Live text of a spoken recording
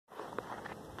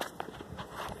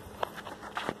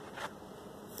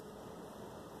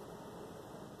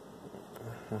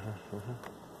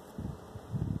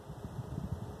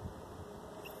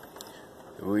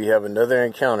We have another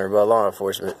encounter by law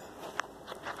enforcement.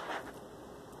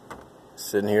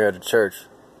 Sitting here at a church.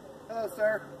 Hello,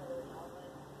 sir.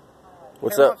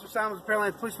 What's up? Officer Simons,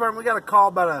 Pearland Police Department. We got a call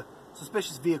about a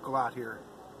suspicious vehicle out here.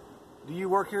 Do you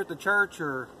work here at the church,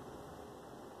 or?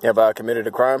 Have I committed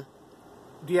a crime?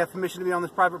 Do you have permission to be on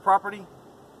this private property?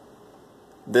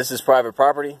 This is private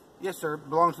property? Yes, sir. It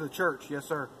belongs to the church. Yes,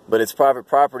 sir. But it's private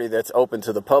property that's open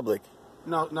to the public.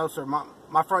 No, sir.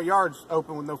 My front yard's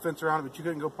open with no fence around it, but you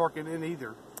couldn't go park it in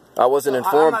either. I wasn't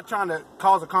informed. I'm not trying to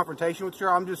cause a confrontation with you.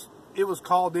 It was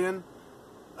called in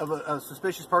of a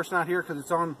suspicious person out here because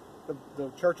it's on the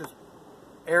church's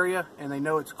area and they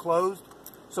know it's closed.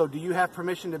 So do you have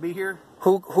permission to be here?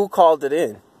 Who called it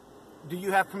in? Do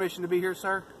you have permission to be here,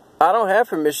 sir? I don't have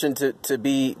permission to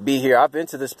be here. I've been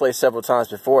to this place several times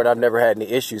before and I've never had any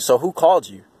issues. So who called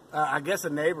you? I guess a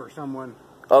neighbor or someone.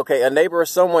 Okay, a neighbor or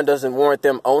someone doesn't warrant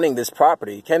them owning this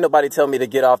property. Can't nobody tell me to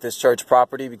get off this church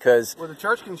property because... Well, the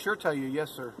church can sure tell you,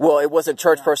 yes, sir. Well, it wasn't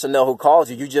church personnel who called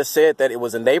you. You just said that it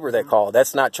was a neighbor that called.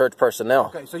 That's not church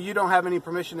personnel. Okay, so you don't have any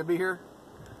permission to be here?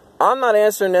 I'm not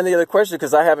answering any other question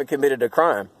because I haven't committed a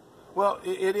crime. Well,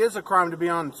 it is a crime to be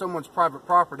on someone's private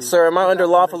property. Sir, am I under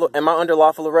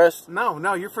lawful arrest?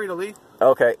 No, you're free to leave.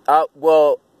 Okay.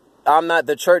 Well, I'm not.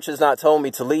 The church has not told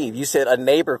me to leave. You said a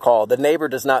neighbor called. The neighbor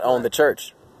does not own the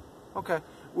church. Okay.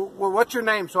 Well, what's your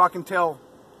name so I can tell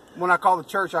when I call the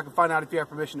church, I can find out if you have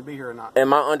permission to be here or not?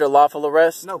 Am I under lawful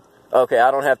arrest? No. Okay, I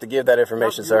don't have to give that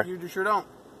information, sir. You sure don't.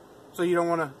 So you don't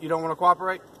want to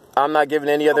cooperate? I'm not giving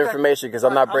any other information because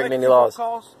I'm not breaking any laws.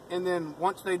 Calls, and then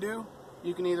once they do,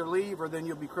 you can either leave or then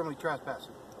you'll be criminally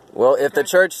trespassing. Well, if the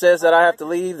church says that I have to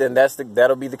leave, then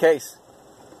that'll be the case.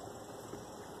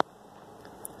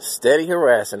 Steady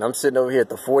harassing. I'm sitting over here at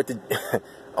the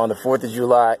on the 4th of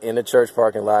July in the church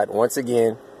parking lot once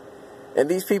again, and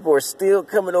these people are still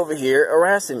coming over here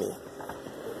harassing me.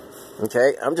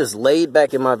 Okay, I'm just laid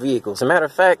back in my vehicle. As a matter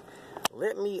of fact,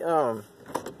 let me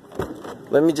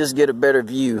just get a better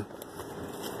view.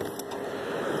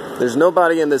 There's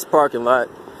nobody in this parking lot.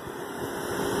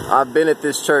 I've been at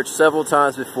this church several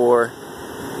times before,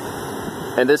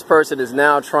 and this person is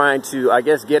now trying to, I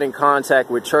guess, get in contact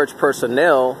with church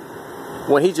personnel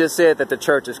when he just said that the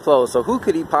church is closed. So who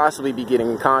could he possibly be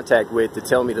getting in contact with to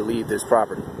tell me to leave this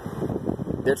property?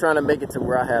 They're trying to make it to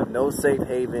where I have no safe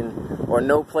haven or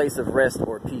no place of rest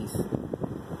or peace.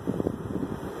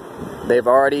 They've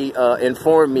already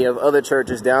informed me of other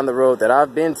churches down the road that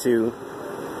I've been to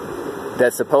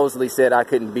that supposedly said I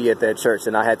couldn't be at that church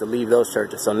and I had to leave those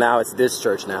churches. So now it's this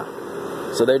church now.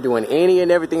 So they're doing any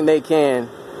and everything they can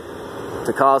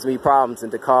to cause me problems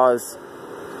and to cause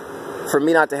for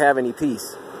me not to have any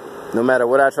peace, no matter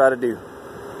what I try to do.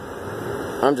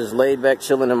 I'm just laid back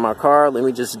chilling in my car. Let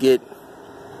me just get,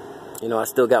 I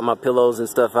still got my pillows and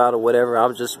stuff out or whatever. I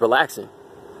was just relaxing,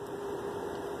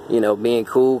 being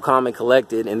cool, calm, and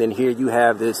collected. And then here you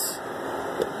have this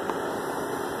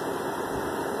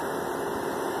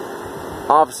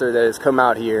officer that has come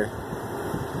out here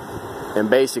and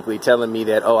basically telling me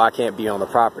that, oh, I can't be on the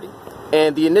property.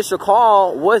 And the initial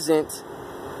call wasn't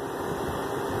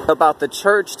about the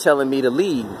church telling me to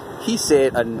leave. He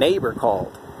said a neighbor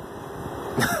called.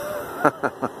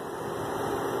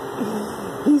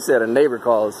 He said a neighbor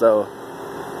called. So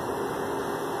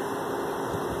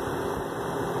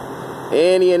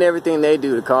any and everything they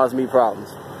do to cause me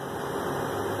problems.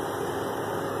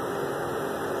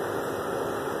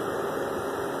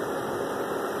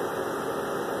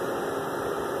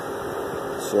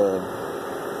 So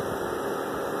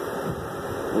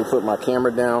let me put my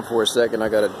camera down for a second. I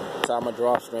gotta tie my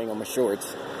drawstring on my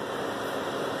shorts.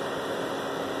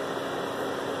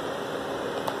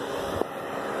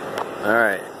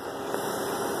 Alright.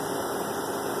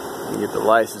 Get the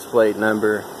license plate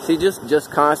number. See, just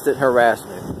constant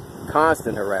harassment.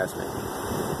 Constant harassment.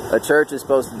 A church is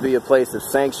supposed to be a place of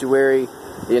sanctuary.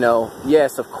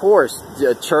 Yes, of course,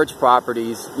 church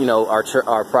properties,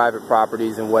 are private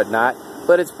properties and whatnot.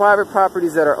 But it's private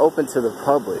properties that are open to the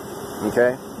public,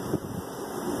 okay?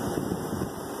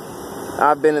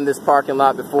 I've been in this parking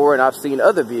lot before, and I've seen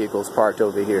other vehicles parked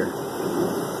over here.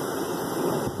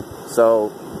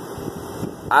 So,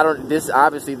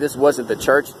 obviously this wasn't the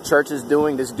church is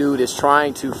doing. This dude is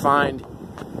trying to find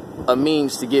a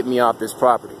means to get me off this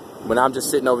property when I'm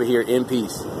just sitting over here in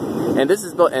peace. And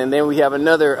then we have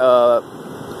another,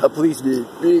 a police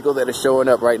vehicle that is showing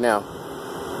up right now.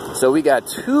 So we got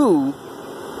 2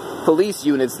 police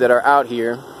units that are out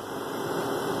here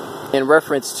in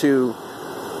reference to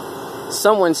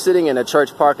someone sitting in a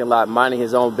church parking lot minding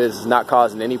his own business, not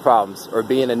causing any problems or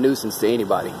being a nuisance to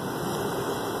anybody.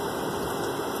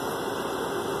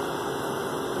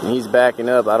 And he's backing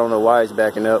up. I don't know why he's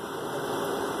backing up.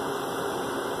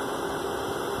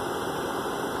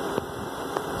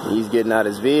 He's getting out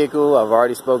his vehicle. I've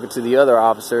already spoken to the other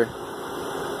officer.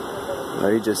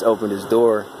 He just opened his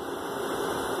door.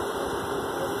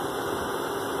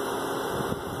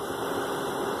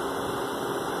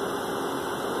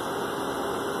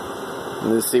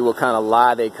 Let's see what kind of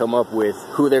lie they come up with,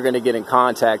 who they're going to get in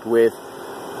contact with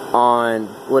on,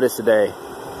 what is today?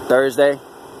 Thursday?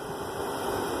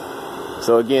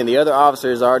 So again, the other officer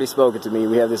has already spoken to me.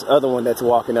 We have this other one that's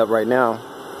walking up right now.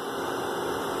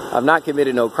 I've not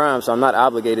committed no crime, so I'm not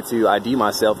obligated to ID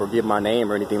myself or give my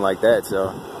name or anything like that. So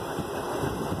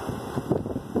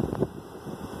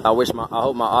I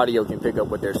hope my audio can pick up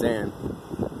what they're saying.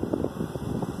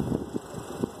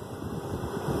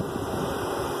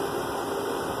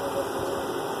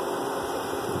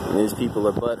 And these people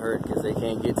are butthurt because they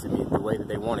can't get to me the way that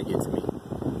they want to get to me.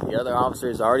 The other officer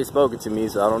has already spoken to me,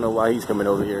 so I don't know why he's coming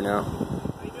over here now.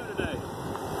 How you doing today?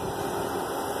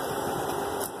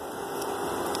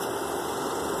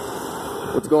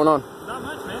 What's going on? Not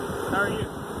much, man. How are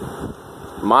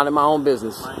you? Minding my own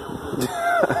business.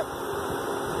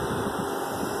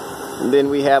 And then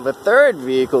we have a third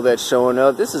vehicle that's showing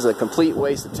up. This is a complete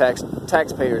waste of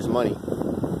taxpayers' money.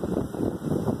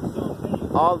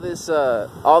 All this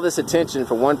attention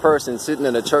for one person sitting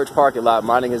in a church parking lot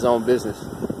minding his own business.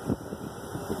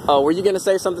 Oh, were you going to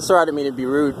say something, sir? I didn't mean to be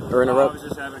rude or interrupt. I was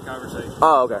just having a conversation.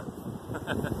 Oh, okay.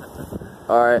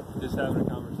 All right. Just having a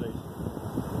conversation.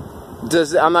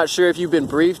 I'm not sure if you've been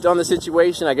briefed on the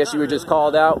situation. I guess you were just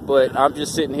called out, but I'm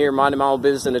just sitting here minding my own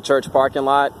business in a church parking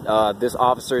lot. This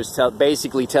officer is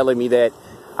basically telling me that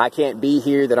I can't be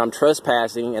here, that I'm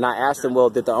trespassing, and I asked him, well,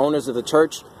 did the owners of the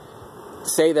church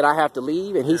say that I have to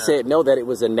leave? And he said no, that it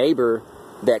was a neighbor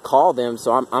that called them.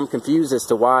 So I'm confused as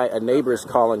to why a neighbor is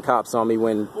calling cops on me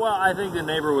when... Well, I think the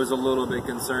neighbor was a little bit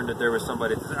concerned that there was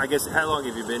somebody... I guess, how long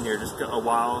have you been here? Just a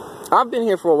while? I've been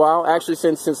here for a while. Actually,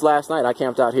 since last night. I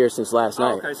camped out here since last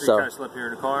night. Okay, so you kind of slept here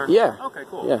in the car? Yeah. Okay,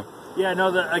 cool. Yeah. Yeah,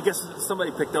 no, I guess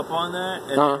somebody picked up on that,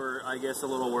 and they were, I guess, a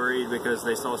little worried because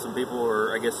they saw some people,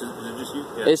 or I guess, is it just you?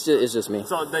 Yeah. It's just me.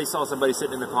 So they saw somebody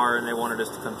sitting in the car, and they wanted us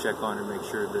to come check on and make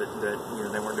sure that you know,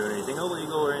 they weren't doing anything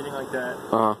illegal or anything like that.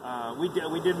 We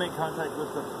did make contact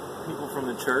with the people from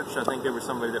the church. I think there was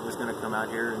somebody that was going to come out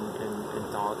here and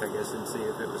talk, I guess, and see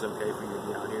if it was okay for you to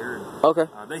be out here. And, okay.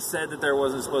 They said that there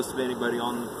wasn't supposed to be anybody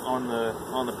on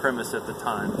the premise at the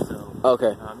time, so.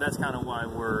 Okay. That's kind of why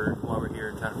we're here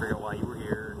and trying to figure out why you were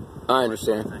here. And I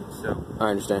understand. So, I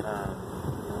understand.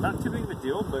 Not too big of a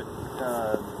deal, but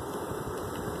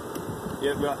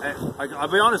yeah. Well, I'll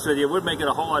be honest with you. It would make it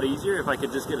a whole lot easier if I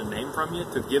could just get a name from you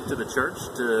to give to the church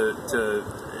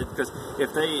because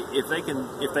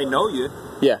if they know you,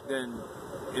 yeah. Then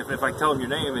if I tell them your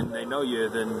name and they know you,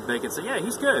 then they can say, yeah,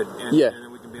 he's good, and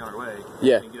then we can be on our way.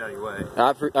 Yeah. And get out of your way.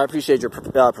 I appreciate your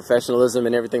professionalism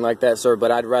and everything like that, sir,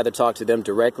 but I'd rather talk to them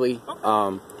directly.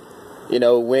 Okay. You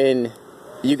know, when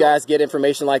you guys get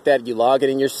information like that, you log it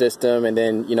in your system, and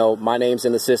then, you know, my name's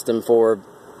in the system for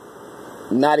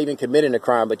not even committing a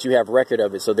crime, but you have record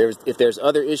of it. So if there's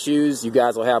other issues, you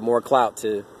guys will have more clout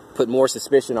to put more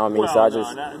suspicion on me. Well, so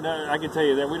I can tell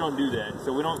you that we don't do that.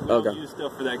 So we don't use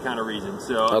stuff for that kind of reason.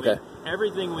 So I mean,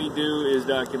 everything we do is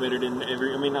documented in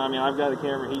every. I mean, I've got a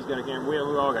camera. He's got a camera. We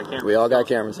all got cameras. We all got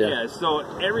cameras. Yeah. Yeah. So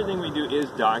everything we do is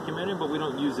documented, but we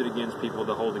don't use it against people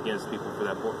to hold against people for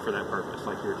that purpose,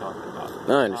 like you were talking about.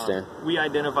 I understand. We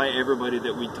identify everybody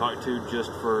that we talk to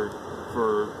just for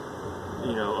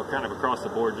you know, kind of across the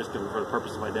board, just for the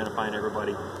purpose of identifying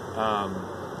everybody.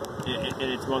 And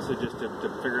it's mostly just to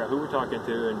figure out who we're talking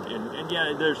to, and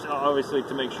yeah, there's obviously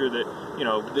to make sure that you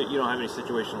know that you don't have any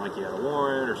situation like you had a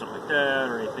warrant or something like that,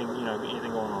 or anything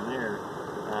anything going on there.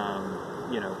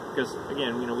 You know, because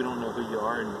again, you know, we don't know who you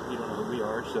are, and you don't know who we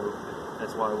are, so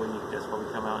that's why we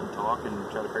come out and talk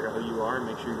and try to figure out who you are and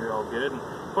make sure you're all good. And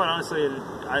quite honestly,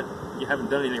 you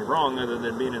haven't done anything wrong other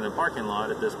than being in the parking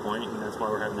lot at this point, and that's why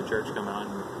we're having the church come out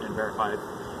and verify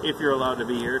if you're allowed to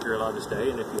be here, if you're allowed to stay,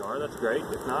 and if you are, that's great.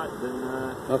 If not, then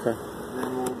okay.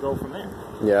 then we'll go from there.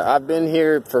 Yeah, I've been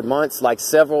here for months, like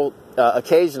several.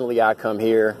 Occasionally, I come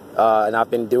here, and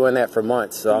I've been doing that for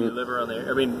months. So Do you live around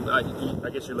there? I mean, I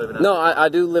guess you're living out No, I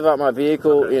do live out my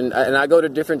vehicle, Okay. and I go to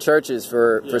different churches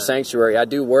for Yeah. sanctuary. I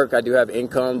do work, I do have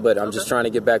income, but I'm just trying to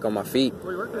get back on my feet.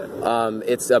 Where do you work at?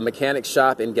 It's a mechanic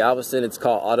shop in Galveston. It's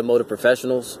called Automotive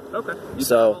Professionals. Okay. You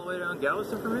So- drive all the way down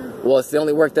Galveston from here? Well, it's the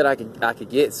only work that I could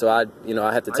get, so I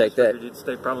have to I take just that. figured you'd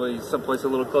stay probably someplace a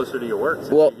little closer to your work.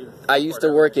 So Well, you get I used to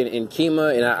far work down in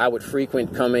Kemah, and I would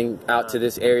frequent coming out to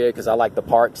this area because I like the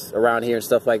parks around here and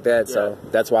stuff like that. Yeah. So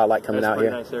that's why I like coming That's out a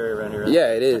pretty here. nice area around here. Right?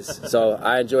 Yeah, it is. So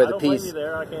I enjoy I the don't blame peace. you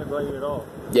there. I can't blame you at all.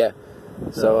 Yeah.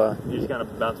 So you just kind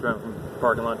of bounce around from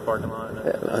parking lot to parking lot.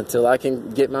 until I can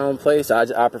get my own place,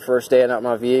 I prefer staying out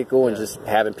my vehicle and Yeah. just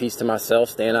having peace to myself,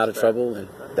 staying out of fair. trouble, and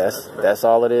That's fair. that's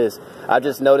all it is. I've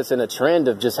just noticing a trend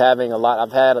of just having a lot.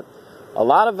 I've had a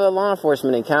lot of law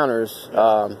enforcement encounters.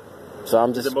 So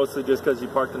I'm Is just it mostly just because you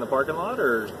parked in the parking lot,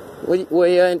 or? well,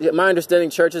 yeah. My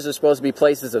understanding, churches are supposed to be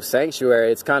places of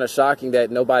sanctuary. It's kind of shocking that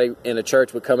nobody in a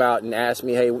church would come out and ask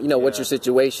me, "Hey, what's your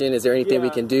situation? Is there anything we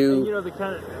can do?"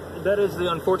 And, that is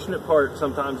the unfortunate part.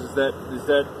 Sometimes is that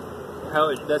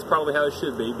that's probably how it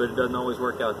should be, but it doesn't always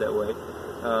work out that way.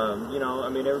 I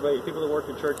mean, people that work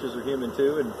in churches are human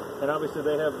too, and obviously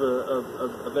they have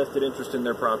a vested interest in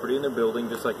their property and their building,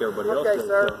 just like everybody else Okay, does.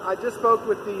 sir. So. I just spoke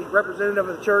with the representative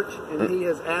of the church, and he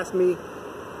has asked me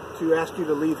to ask you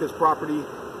to leave his property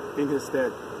in his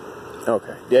stead.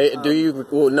 Okay. Yeah. Do you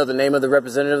know the name of the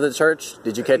representative of the church?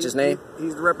 Did you catch his name?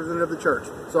 He's the representative of the church,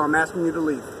 so I'm asking you to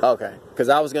leave. Okay. Because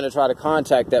I was going to try to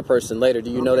contact that person later. Do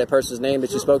you know that person's name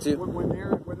that you spoke to? When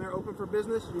they're open for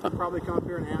business, you can probably come up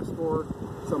here and ask for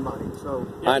somebody. So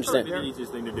I understand. The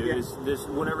easiest thing to do Yeah. is this: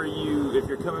 whenever if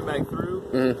you're coming back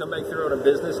through, come back through on a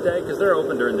business day because they're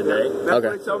open during the day. that's Okay.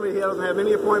 what he told me. He doesn't have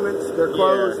any appointments. They're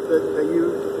closed.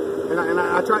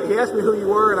 I tried. He asked me who you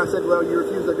were, and I said, "Well, you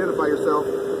refused to identify yourself,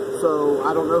 so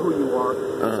I don't know who you are."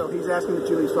 So he's asking that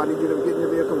you leave. So I need you to get in your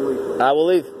vehicle and leave. I will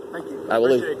leave. Thank you. I will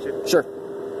leave. Appreciate you. Sure.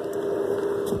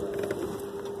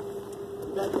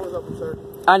 You got doors open, sir.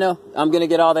 I know. I'm going to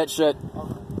get all that shut.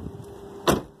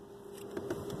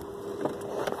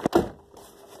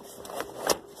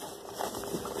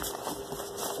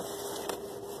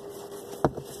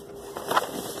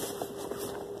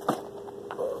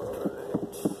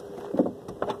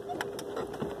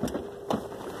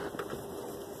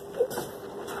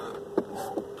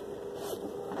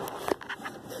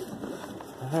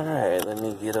 All right, let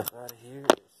me get up out of here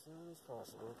as soon as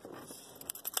possible.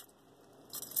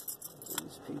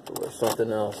 These people are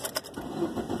something else.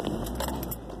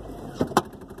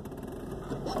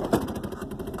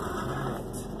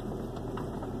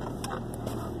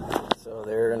 So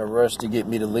they're in a rush to get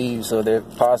me to leave, so there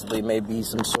possibly may be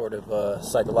some sort of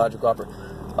psychological operation.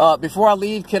 Before I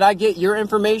leave, could I get your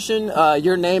information,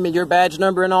 your name and your badge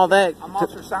number and all that? I'm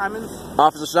Officer Simons.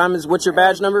 Officer Simons, what's your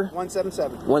badge number?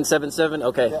 177. 177.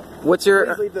 Okay. Yeah. What's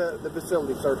your? Please leave the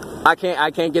facility, sir. I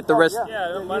can't get the rest.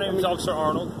 yeah. Yeah, my name is Officer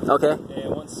Arnold. Okay.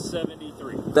 And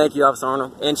 173. Thank you, Officer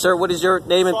Arnold. And sir, what is your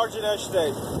name? And Sergeant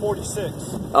Ashday, 46.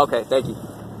 okay, thank you.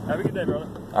 Have a good day, brother.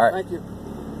 All right. Thank you.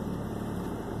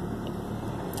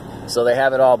 So they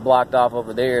have it all blocked off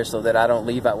over there so that I don't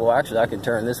leave out. Well, actually, I can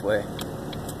turn this way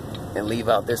and leave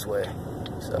out this way.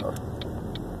 So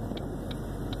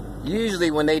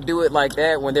usually when they do it like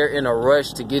that, when they're in a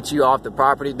rush to get you off the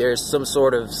property, there's some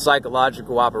sort of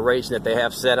psychological operation that they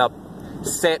have set up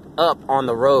on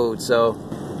the road. So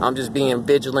I'm just being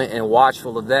vigilant and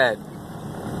watchful of that.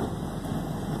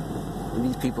 And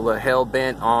these people are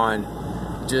hell-bent on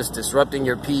just disrupting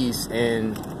your peace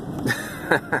and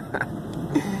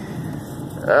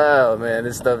oh man,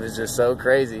 this stuff is just so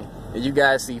crazy. And you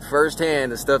guys see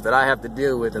firsthand the stuff that I have to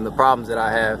deal with and the problems that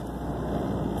I have.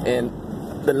 And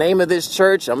the name of this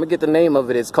church, I'm gonna get the name of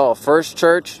it. It's called First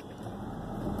Church.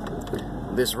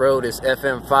 This road is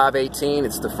FM 518.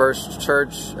 It's the First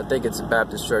Church. I think it's a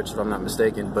Baptist church if I'm not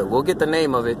mistaken, but we'll get the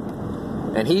name of it.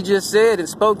 And he just said and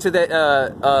spoke to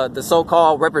the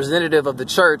so-called representative of the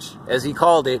church, as he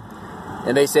called it,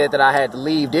 and they said that I had to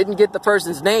leave. Didn't get the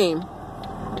person's name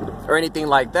or anything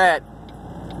like that.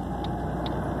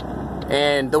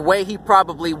 And the way he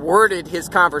probably worded his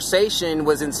conversation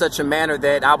was in such a manner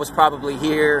that I was probably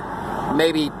here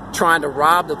maybe trying to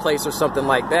rob the place or something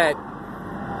like that.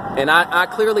 And I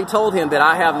clearly told him that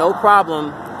I have no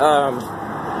problem.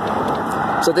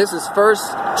 So this is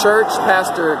First Church,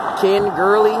 Pastor Ken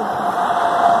Gurley.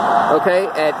 Okay,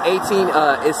 at 18,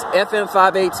 it's FM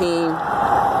 518.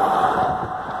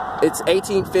 It's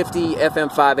 1850 FM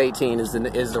 518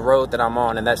 is the road that I'm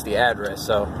on, and that's the address.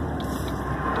 So,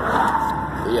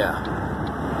 yeah.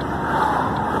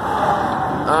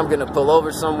 I'm gonna pull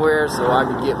over somewhere so I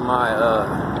can get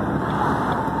my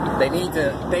they need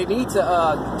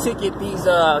to ticket these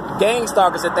gang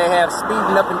stalkers that they have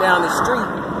speeding up and down the street.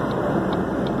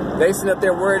 They sitting up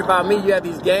there worried about me. You have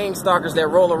these gang stalkers that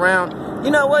roll around.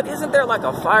 You know what? Isn't there like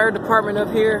a fire department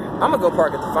up here? I'm gonna go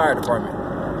park at the fire department.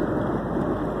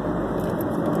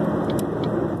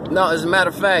 No, as a matter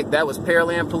of fact, that was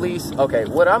Pearland police. Okay,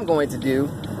 what I'm going to do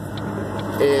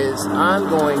is I'm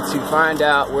going to find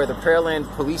out where the Pearland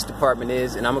Police Department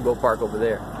is, and I'm gonna go park over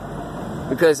there.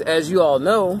 Because as you all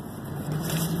know,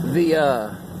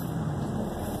 the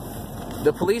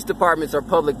police departments are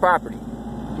public property.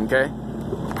 Okay?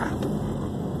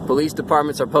 Police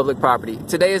departments are public property.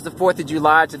 Today is the 4th of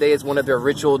July. Today is one of their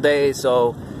ritual days,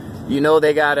 so you know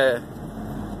they gotta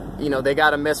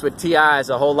mess with TIs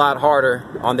a whole lot harder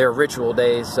on their ritual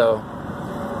days. So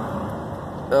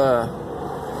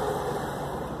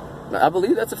I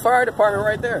believe that's a fire department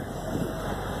right there.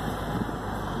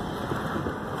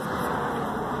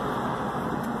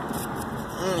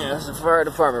 Yeah, that's the fire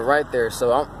department right there.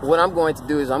 So what I'm going to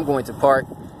do is I'm going to park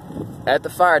at the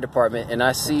fire department, and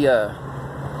I see that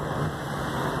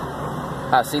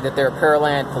there are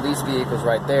Pearland police vehicles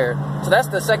right there. So that's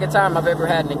the second time I've ever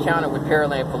had an encounter with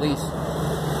Pearland police.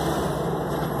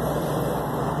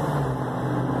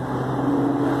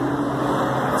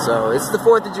 So it's the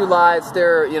 4th of July. It's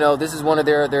their, this is one of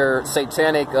their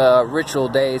satanic ritual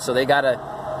days. So they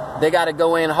gotta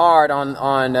go in hard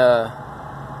on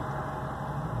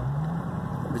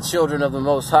the children of the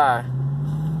Most High.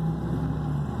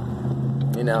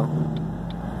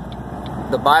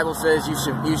 The Bible says you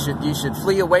should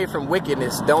flee away from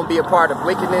wickedness. Don't be a part of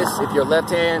wickedness. If your left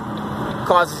hand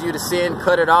causes you to sin,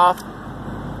 cut it off.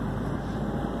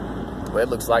 Well, it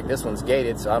looks like this one's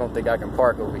gated, so I don't think I can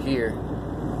park over here.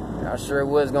 I sure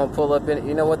was gonna pull up in it.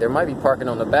 You know what? There might be parking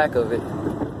on the back of it.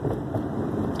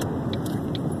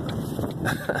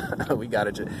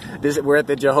 We're at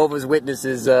the Jehovah's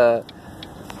Witnesses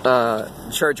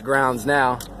church grounds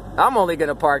now. I'm only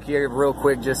gonna park here real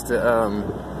quick just to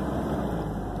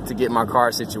get my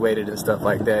car situated and stuff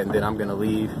like that, and then I'm gonna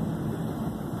leave.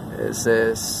 It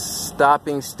says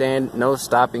no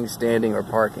stopping, standing, or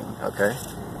parking. Okay.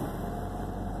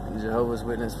 Jehovah's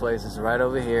Witness place is right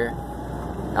over here.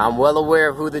 I'm well aware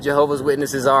of who the Jehovah's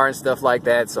Witnesses are and stuff like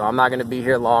that, so I'm not going to be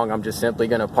here long. I'm just simply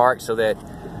going to park so that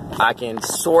I can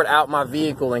sort out my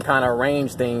vehicle and kind of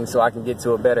arrange things so I can get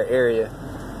to a better area.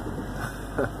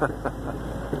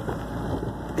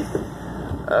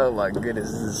 Oh my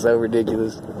goodness, this is so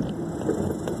ridiculous.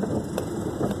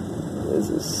 This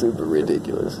is super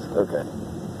ridiculous. Okay.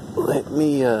 Let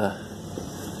me, I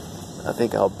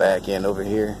think I'll back in over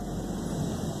here.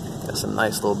 Got some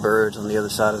nice little birds on the other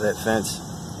side of that fence.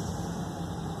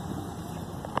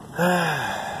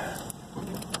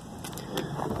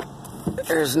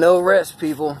 There's no rest,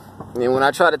 people. I mean, when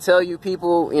I try to tell you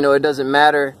people, it doesn't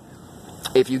matter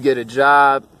if you get a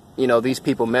job. These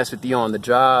people mess with you on the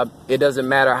job. It doesn't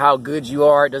matter how good you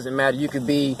are. It doesn't matter. You could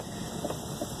be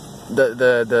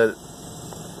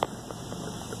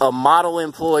a model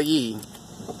employee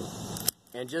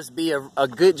and just be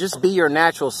just be your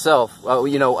natural self.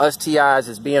 Us TIs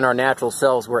as being our natural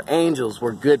selves. We're angels.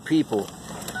 We're good people.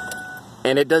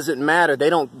 And it doesn't matter.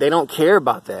 They don't care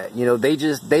about that.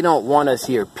 They don't want us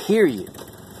here, period.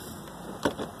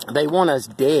 They want us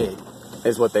dead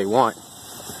is what they want.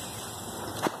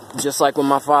 Just like when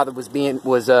my father was being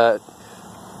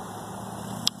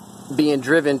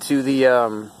driven to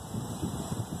the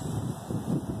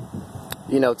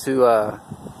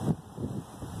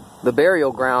the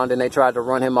burial ground, and they tried to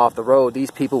run him off the road. These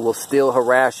people will still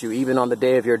harass you even on the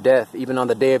day of your death, even on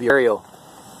the day of your burial.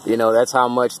 That's how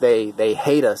much they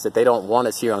hate us, that they don't want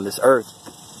us here on this earth.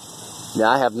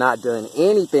 Now, I have not done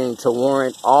anything to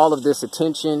warrant all of this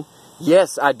attention.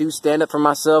 Yes, I do stand up for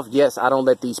myself. Yes, I don't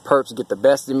let these perps get the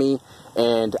best of me,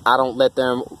 and I don't let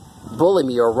them bully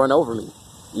me or run over me.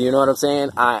 You know what I'm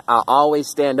saying? I always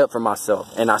stand up for myself,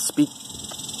 and I speak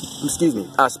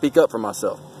up for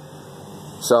myself.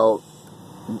 So,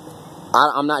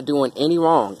 I'm not doing any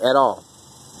wrong at all,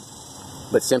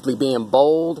 but simply being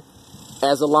bold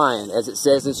as a lion, as it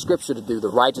says in Scripture to do. The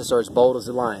righteous are as bold as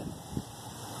a lion.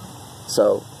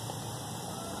 So,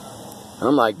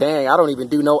 I'm like, dang, I don't even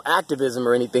do no activism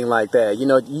or anything like that.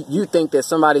 You think that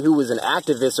somebody who was an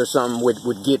activist or something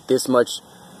would get this much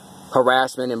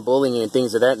harassment and bullying and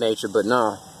things of that nature, but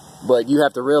no. But you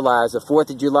have to realize the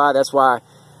 4th of July, that's why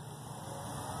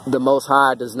the Most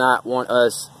High does not want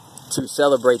us to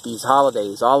celebrate these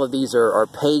holidays. All of these are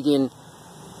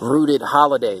pagan-rooted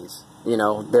holidays. You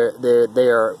know,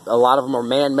 they're a lot of them are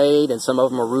man-made, and some of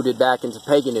them are rooted back into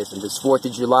paganism. This 4th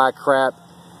of July crap,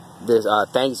 this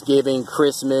Thanksgiving,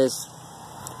 Christmas,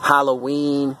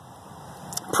 Halloween,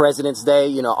 President's Day,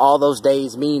 you know, all those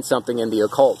days mean something in the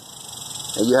occult.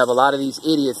 And you have a lot of these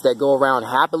idiots that go around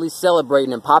happily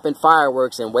celebrating and popping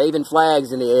fireworks and waving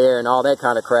flags in the air and all that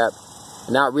kind of crap,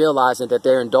 not realizing that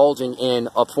they're indulging in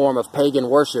a form of pagan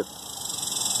worship,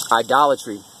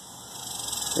 idolatry.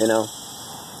 You know,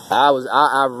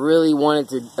 I really wanted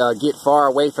to get far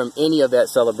away from any of that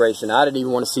celebration. I didn't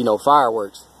even want to see no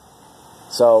fireworks.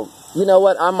 So, you know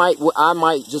what? I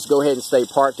might just go ahead and stay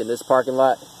parked in this parking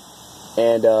lot.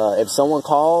 And if someone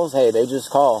calls, hey, they just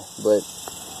call. But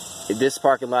this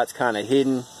parking lot's kind of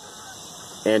hidden,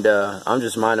 and I'm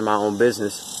just minding my own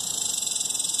business.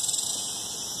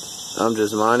 I'm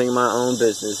just minding my own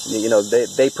business. You know,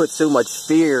 they put so much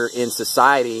fear in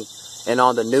society and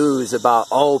on the news about,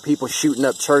 oh, people shooting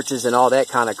up churches and all that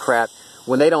kind of crap,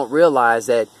 when they don't realize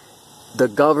that the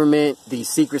government, these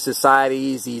secret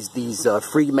societies, these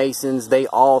Freemasons, they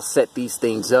all set these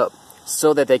things up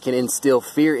so that they can instill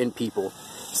fear in people,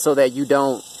 so that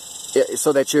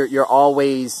you're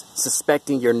always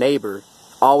suspecting your neighbor,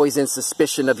 always in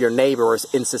suspicion of your neighbor, or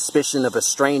in suspicion of a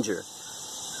stranger.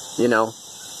 You know,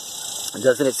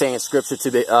 doesn't it say in Scripture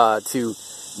to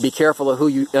be careful of who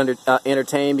you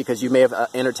entertain, because you may have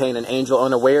entertained an angel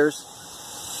unawares?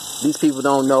 These people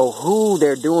don't know who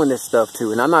they're doing this stuff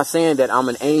to. And I'm not saying that I'm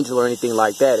an angel or anything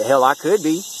like that. Hell, I could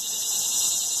be.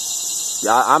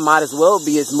 I might as well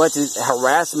be, as much as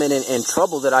harassment and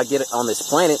trouble that I get on this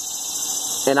planet.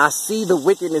 And I see the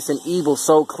wickedness and evil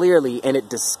so clearly, and it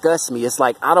disgusts me. It's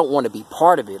like I don't want to be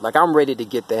part of it. Like, I'm ready to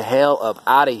get the hell up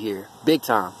out of here. Big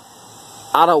time.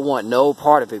 I don't want no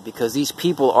part of it, because these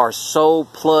people are so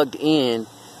plugged in,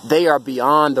 they are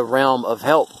beyond the realm of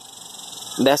help.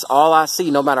 And that's all I see.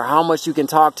 No matter how much you can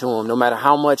talk to them, no matter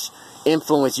how much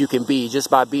influence you can be, just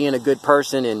by being a good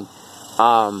person and,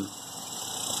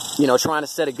 you know, trying to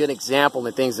set a good example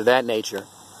and things of that nature.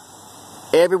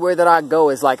 Everywhere that I go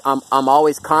is like I'm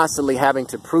always constantly having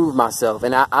to prove myself,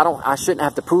 and I shouldn't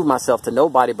have to prove myself to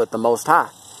nobody but the Most High.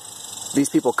 These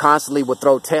people constantly will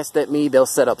throw tests at me. They'll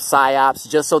set up psyops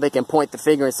just so they can point the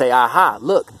finger and say, aha,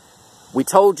 look, we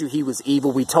told you he was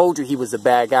evil. We told you he was a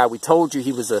bad guy. We told you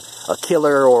he was a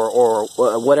killer, or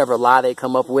whatever lie they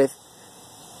come up with.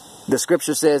 The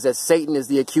Scripture says that Satan is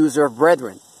the accuser of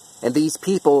brethren. And these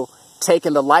people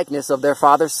taking the likeness of their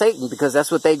father Satan, because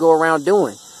that's what they go around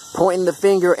doing. Pointing the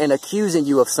finger and accusing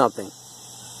you of something.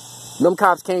 Them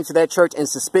cops came to that church in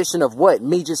suspicion of what?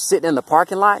 Me just sitting in the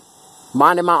parking lot?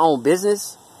 Minding my own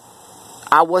business?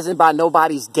 I wasn't by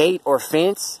nobody's gate or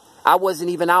fence. I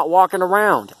wasn't even out walking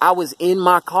around. I was in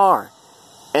my car.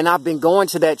 And I've been going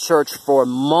to that church for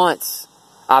months.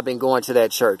 I've been going to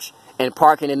that church and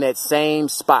parking in that same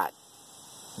spot.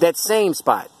 That same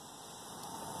spot.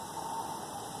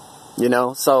 You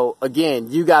know, so again,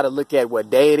 you got to look at what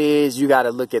day it is. You got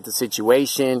to look at the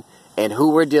situation and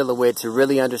who we're dealing with to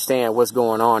really understand what's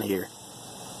going on here.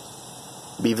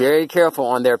 Be very careful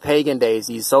on their pagan days,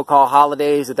 these so-called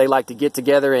holidays that they like to get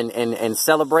together and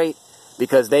celebrate,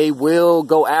 because they will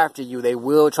go after you. They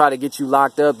will try to get you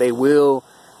locked up. They will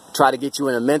try to get you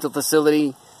in a mental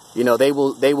facility. You know, they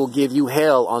will give you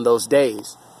hell on those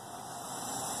days.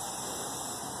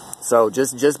 So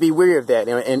just be wary of that,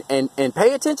 and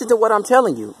pay attention to what I'm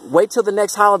telling you. Wait till the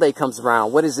next holiday comes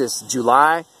around. What is this,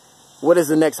 July? What is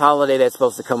the next holiday that's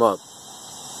supposed to come up?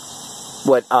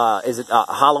 What, is it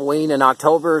Halloween in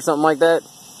October or something like that?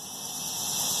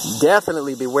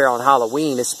 Definitely beware on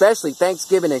Halloween, especially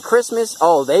Thanksgiving and Christmas.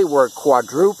 Oh, they work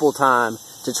quadruple time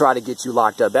to try to get you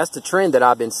locked up. That's the trend that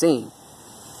I've been seeing.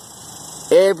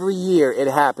 Every year it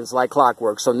happens like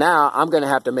clockwork. So now I'm going to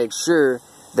have to make sure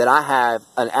that I have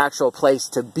an actual place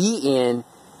to be in,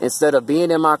 instead of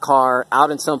being in my car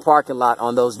out in some parking lot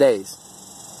on those days.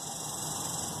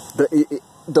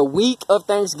 The week of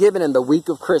Thanksgiving and the week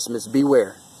of Christmas,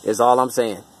 beware, is all I'm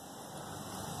saying.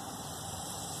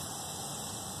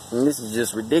 And this is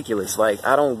just ridiculous. Like,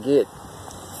 I don't get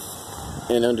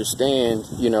and understand,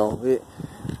 you know.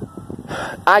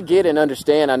 I get and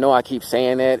understand. I know I keep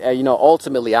saying that. You know,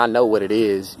 ultimately, I know what it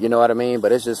is. You know what I mean?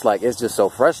 But it's just like, it's just so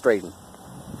frustrating.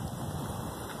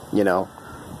 You know,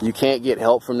 you can't get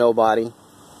help from nobody.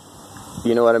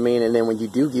 You know what I mean? And then when you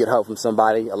do get help from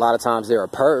somebody, a lot of times they're a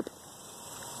perp.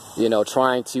 You know,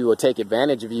 trying to take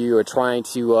advantage of you, or trying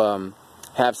to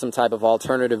have some type of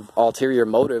ulterior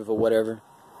motive or whatever.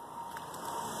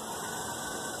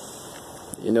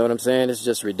 You know what I'm saying? It's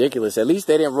just ridiculous. At least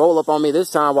they didn't roll up on me this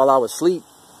time while I was asleep.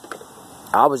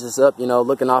 I was just up, you know,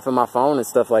 looking off of my phone and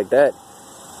stuff like that.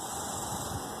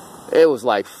 It was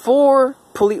like 4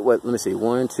 police. What? Let me see.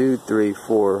 1, 2, 3,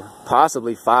 4,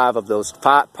 possibly 5 of those.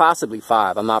 Possibly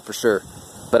 5. I'm not for sure,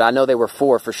 but I know there were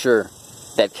 4 for sure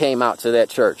that came out to that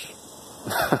church.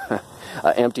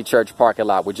 An empty church parking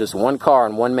lot with just 1 car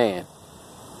and 1 man.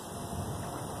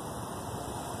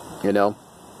 You know,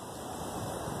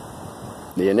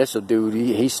 the initial dude,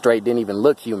 he straight didn't even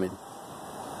look human.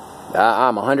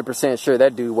 I'm 100% sure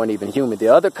that dude wasn't even human. The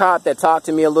other cop that talked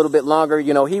to me a little bit longer,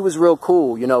 you know, he was real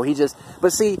cool. You know, he just,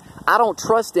 but see, I don't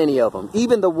trust any of them.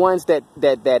 Even the ones that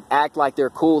act like they're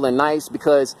cool and nice,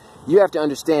 because you have to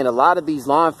understand a lot of these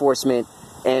law enforcement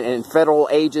and federal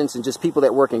agents and just people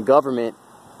that work in government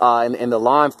in the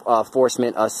law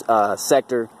enforcement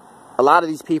sector, a lot of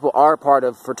these people are part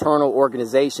of fraternal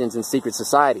organizations and secret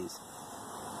societies.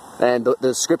 And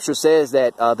the scripture says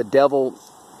that the devil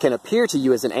can appear to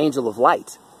you as an angel of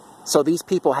light. So these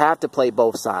people have to play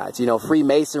both sides. You know,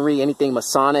 Freemasonry, anything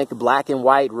Masonic, black and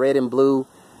white, red and blue,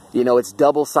 you know, it's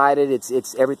double-sided.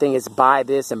 It's everything is by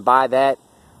this and by that.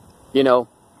 You know,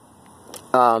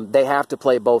 they have to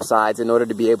play both sides in order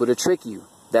to be able to trick you.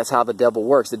 That's how the devil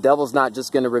works. The devil's not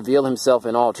just going to reveal himself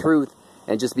in all truth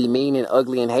and just be mean and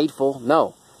ugly and hateful.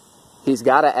 No, he's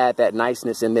got to add that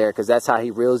niceness in there, because that's how he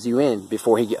reels you in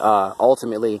before he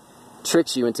ultimately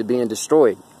tricks you into being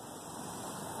destroyed.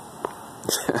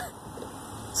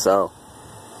 So,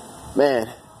 man,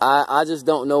 I just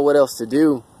don't know what else to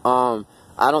do.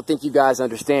 I don't think you guys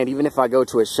understand. Even if I go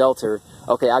to a shelter,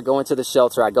 okay, I go into the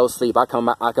shelter, I go sleep, I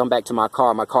come back to my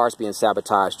car's being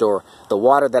sabotaged, or the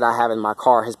water that I have in my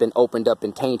car has been opened up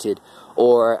and tainted,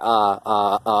 or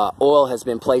oil has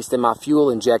been placed in my fuel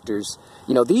injectors.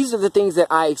 You know, these are the things that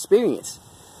I experience.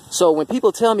 So when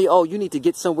people tell me, oh, you need to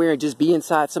get somewhere and just be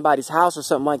inside somebody's house or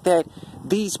something like that,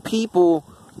 these people,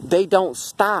 they don't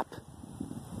stop.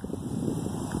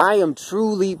 I am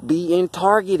truly being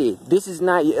targeted. This is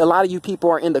not, a lot of you people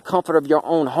are in the comfort of your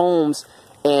own homes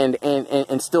and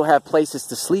still have places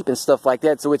to sleep and stuff like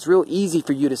that. So it's real easy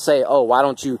for you to say, oh, why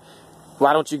don't you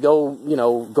go, you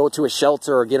know, go to a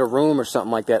shelter or get a room or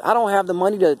something like that. I don't have the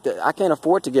money I can't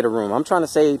afford to get a room. I'm trying to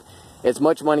save as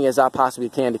much money as I possibly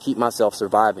can to keep myself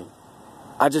surviving.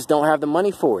 I just don't have the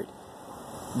money for it.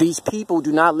 These people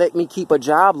do not let me keep a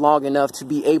job long enough to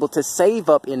be able to save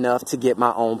up enough to get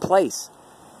my own place.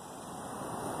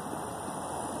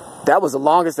 That was the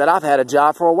longest that I've had a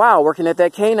job for a while, working at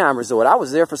that canine resort. I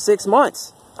was there for 6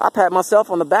 months. I pat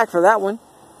myself on the back for that one.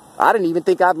 I didn't even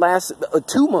think I'd last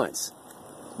 2 months.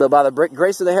 But by the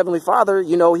grace of the Heavenly Father,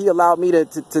 you know, He allowed me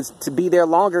to be there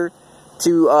longer,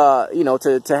 to you know,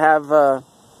 to have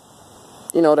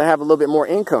you know, to have a little bit more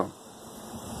income.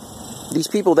 These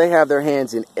people, they have their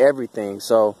hands in everything.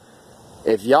 So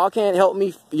if y'all can't help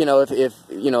me, you know, if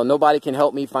you know, nobody can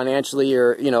help me financially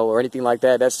or, you know, or anything like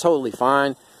that, that's totally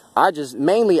fine. I just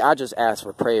ask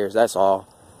for prayers. That's all,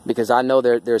 because I know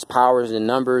there's powers in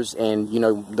numbers, and, you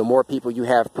know, the more people you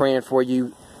have praying for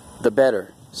you, the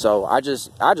better. So I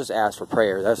just ask for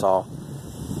prayer. That's all.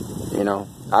 You know,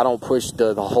 I don't push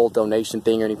the whole donation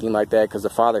thing or anything like that, because the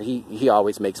Father, he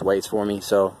always makes ways for me.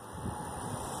 So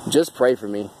just pray for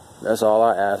me. That's all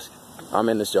I ask. I'm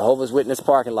in this Jehovah's Witness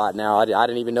parking lot now. I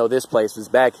didn't even know this place was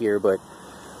back here, but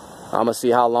I'm gonna see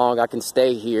how long I can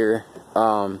stay here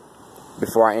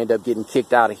before I end up getting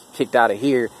kicked out of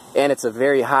here. And it's a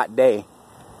very hot day.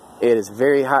 It is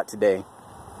very hot today.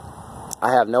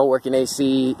 I have no working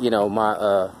AC. You know,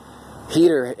 my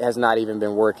heater has not even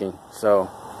been working. So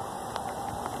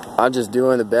I'm just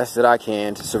doing the best that I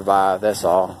can to survive. That's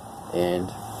all.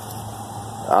 And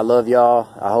I love y'all.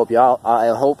 I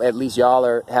hope at least y'all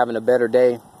are having a better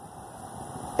day.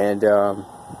 And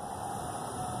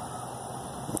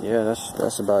yeah,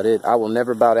 that's about it. I will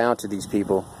never bow down to these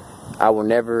people. I will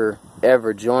never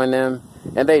ever join them,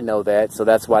 and they know that. So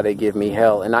that's why they give me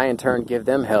hell, and I in turn give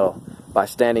them hell by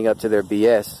standing up to their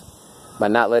BS, by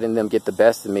not letting them get the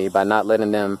best of me, by not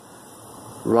letting them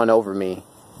run over me.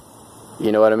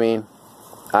 You know what I mean?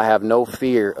 I have no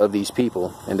fear of these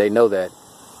people, and they know that.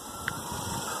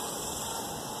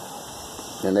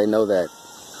 And they know that.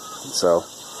 So,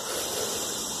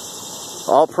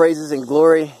 all praises and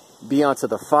glory be unto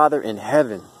the Father in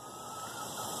heaven.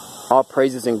 All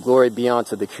praises and glory be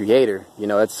unto the Creator. You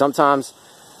know, it's sometimes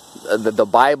the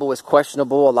Bible is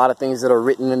questionable. A lot of things that are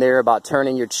written in there about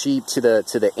turning your cheek to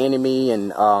the enemy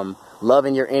and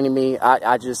loving your enemy.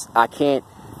 I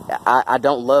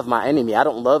don't love my enemy. I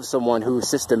don't love someone who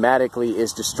systematically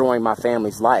is destroying my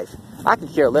family's life. I can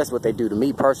care less what they do to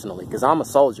me personally, because I'm a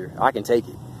soldier. I can take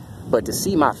it. But to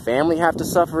see my family have to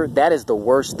suffer, that is the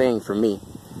worst thing for me.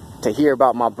 To hear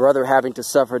about my brother having to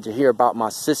suffer, to hear about my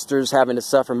sisters having to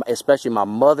suffer, especially my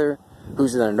mother.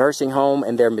 who's in a nursing home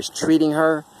and they're mistreating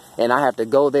her, and I have to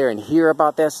go there and hear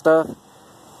about that stuff.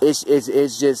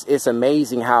 It's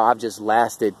amazing how I've just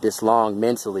lasted this long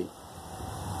mentally.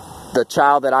 The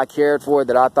child that I cared for,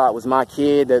 that I thought was my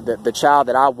kid, the child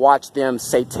that I watched them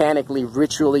satanically,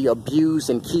 ritually abuse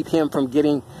and keep him from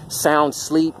getting sound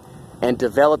sleep and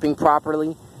developing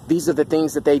properly. These are the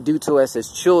things that they do to us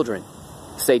as children.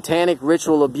 Satanic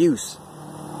ritual abuse.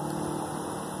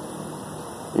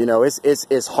 You know,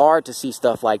 it's hard to see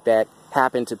stuff like that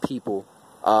happen to people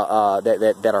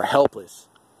that are helpless.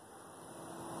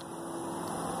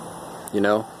 You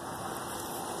know?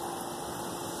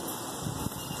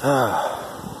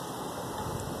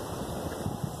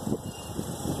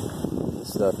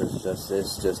 This stuff is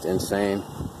it's just insane.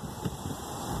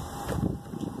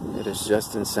 It is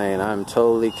just insane. I'm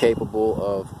totally capable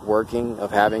of working,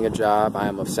 of having a job. I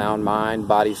am of sound mind,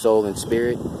 body, soul, and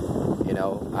spirit. You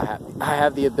know, I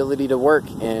have the ability to work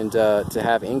and to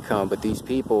have income, but these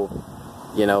people,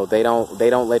 you know, they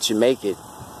don't let you make it.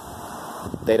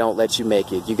 They don't let you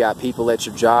make it. You got people at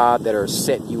your job that are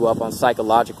setting you up on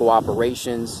psychological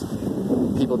operations.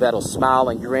 People that'll smile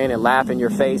and grin and laugh in your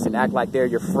face and act like they're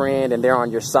your friend and they're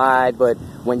on your side. But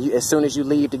as soon as you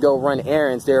leave to go run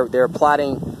errands, they're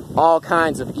plotting all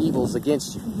kinds of evils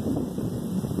against you.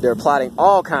 They're plotting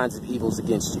all kinds of evils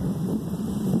against you.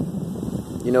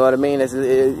 You know what I mean? A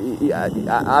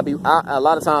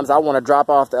lot of times I want to drop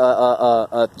off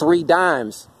 3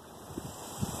 dimes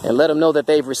and let them know that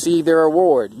they've received their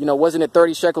reward. You know, wasn't it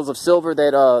 30 shekels of silver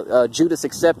that Judas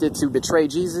accepted to betray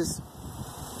Jesus?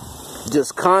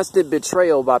 Just constant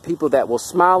betrayal by people that will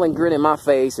smile and grin in my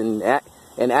face and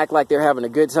act like they're having a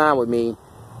good time with me.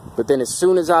 But then as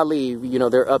soon as I leave, you know,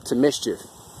 they're up to mischief.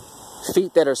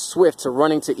 Feet that are swift to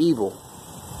running to evil.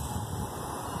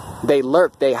 They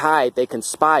lurk, they hide, they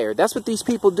conspire. That's what these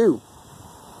people do.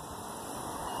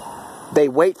 They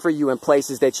wait for you in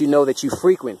places that you know that you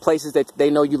frequent, places that they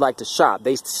know you like to shop.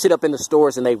 They sit up in the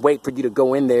stores and they wait for you to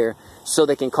go in there so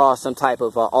they can cause some type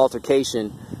of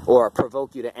altercation or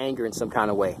provoke you to anger in some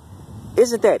kind of way.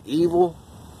 Isn't that evil?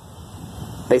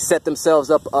 They set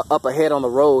themselves up ahead on the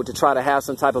road to try to have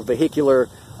some type of vehicular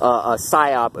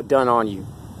psyop done on you.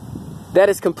 That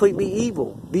is completely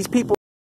evil. These people